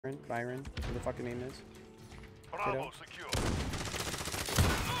Byron, who the fucking name is. Bravo secure.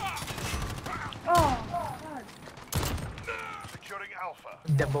 Oh, God. Securing Alpha.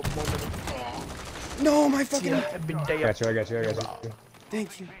 No, my fucking. I got you.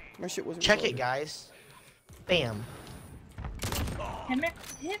 Thank you. My shit wasn't. Check it, guys. Bam.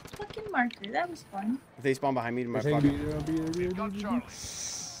 Hit fucking marker. That was fun. If they spawn behind me, to my fucking. We've got Charlie.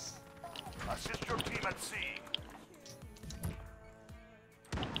 Assist your team at sea.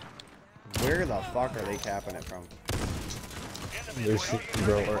 Where the fuck are they capping it from? There's shit,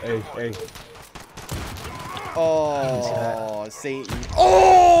 bro. Or A. Oh, Satan.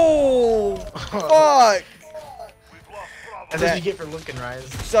 Oh! Fuck! That's what you get for looking, Rise.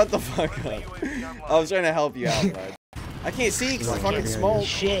 Shut the fuck up. I was trying to help you out, bud. I can't see because it's fucking smoke.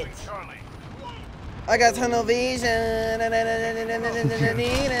 Shit. I got tunnel vision.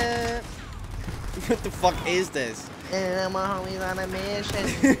 What the fuck is this? And my homies on a mission.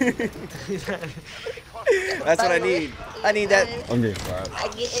 That's what I need. I need that. I'm getting fired. I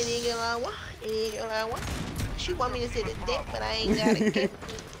get any girl I want. She want me to sit a dick, but I ain't got a kid.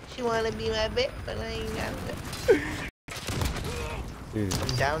 She want to be my bitch, but I ain't got it.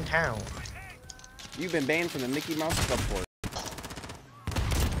 From downtown. You've been banned from the Mickey Mouse Club for.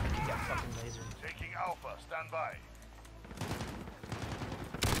 Taking Alpha, stand by.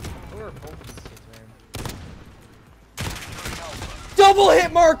 Who are both these kids, man? Double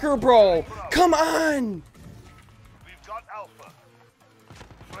hit marker, bro! Come on! We've got Alpha.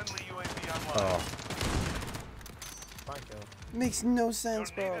 Friendly UAV online. Oh. Makes no sense,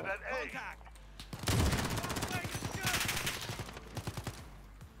 bro.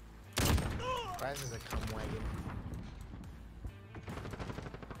 Rise is a cum wagon.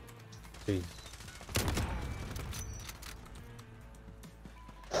 B.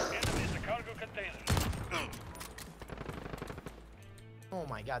 Enemies the cargo container. Oh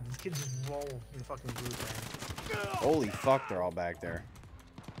my god, these kids just roll in the fucking group, man. Holy fuck, they're all back there.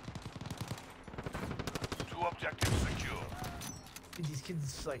 Two objectives secure. Dude, these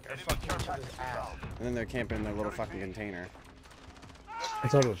kids like are fucking each other's ass. And then they're camping in their little fucking container.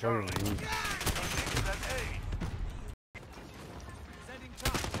 That's all the fucking.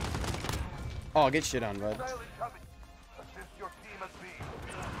 Oh, get shit on, bud. Assist your team at B.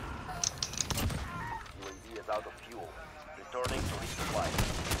 UAV is out of fuel. Returning to resupply.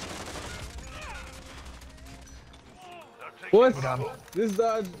 What? This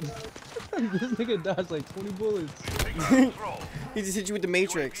dodge. This nigga dodged like 20 bullets. He just hit you with the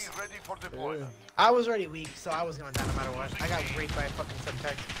Matrix. Ready for deployment. I was already weak, so I was gonna die no matter what. I got raped by a fucking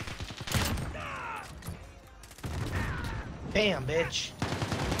subtech. Bam, bitch.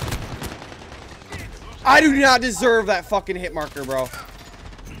 I do not deserve that fucking hit marker, bro.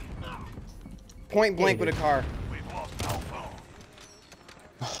 Point blank with a car. We've lost Alpha.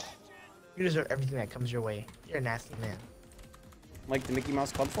 You deserve everything that comes your way. You're a nasty man. Like the Mickey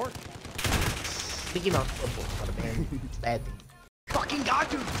Mouse Club Fort? Mickey Mouse football, not a bad thing. Fucking god,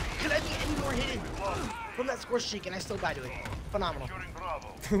 dude! Could I be any more hidden from that score streak and I still die to it? Phenomenal. Securing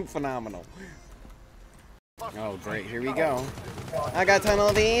Bravo. Phenomenal. Oh, great. Here we go. I got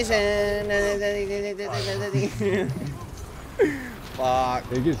tunnel vision.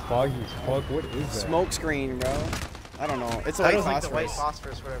 Fuck. It gets foggy as fuck. What is that? Smoke screen, bro. I don't know. It's a That white was like the white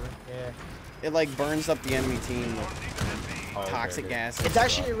phosphorus. phosphorus, whatever. Yeah. It like burns up the enemy team with toxic gas. It's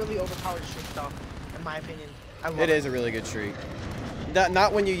actually a really overpowered streak, though, in my opinion. I love It is a really good streak.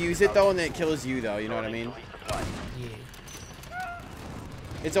 Not when you use it though, and then it kills you though. You know what I mean? Yeah.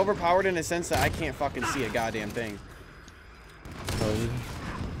 It's overpowered in a sense that I can't fucking see a goddamn thing.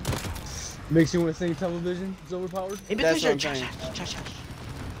 Makes you want to sing television? It's overpowered? Maybe That's there's what your I'm saying. cha-cha.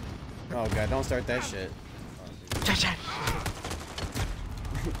 Oh god, don't start that shit. Cha-cha.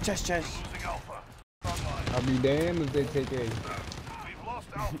 Chest, chest. Losing Alpha. Online. I'll be damned if they take A. We've lost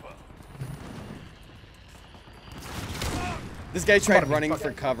Alpha. This guy tried running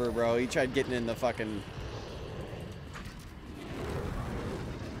for cover, bro. He tried getting in the fucking.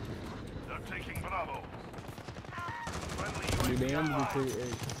 They're taking Bravo. Be Friendly damned UAV if they take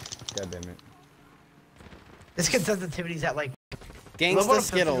A. God damn it. This kid's sensitivity's at like Gangsta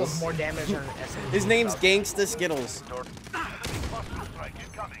Skittles. More damage on SMG. His name's Gangsta Skittles. Buster strike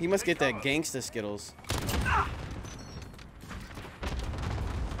incoming. He must get that Gangsta Skittles.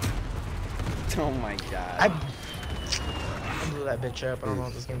 Oh my god. I blew that bitch up. I don't know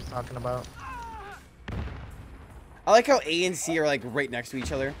what this game's talking about. I like how A and C are like right next to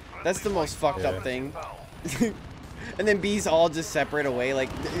each other. That's the most fucked up thing. And then B's all just separate away. Like,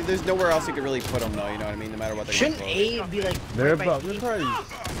 there's nowhere else you could really put them, though. You know what I mean? No matter what they're Shouldn't A be like? They're right about. by They're B? probably.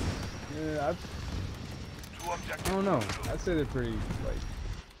 Yeah, Two objectives. I don't know. I'd say they're pretty like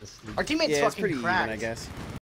Just sleep. Our teammates Yeah, it's fucking pretty cracked. even, I guess.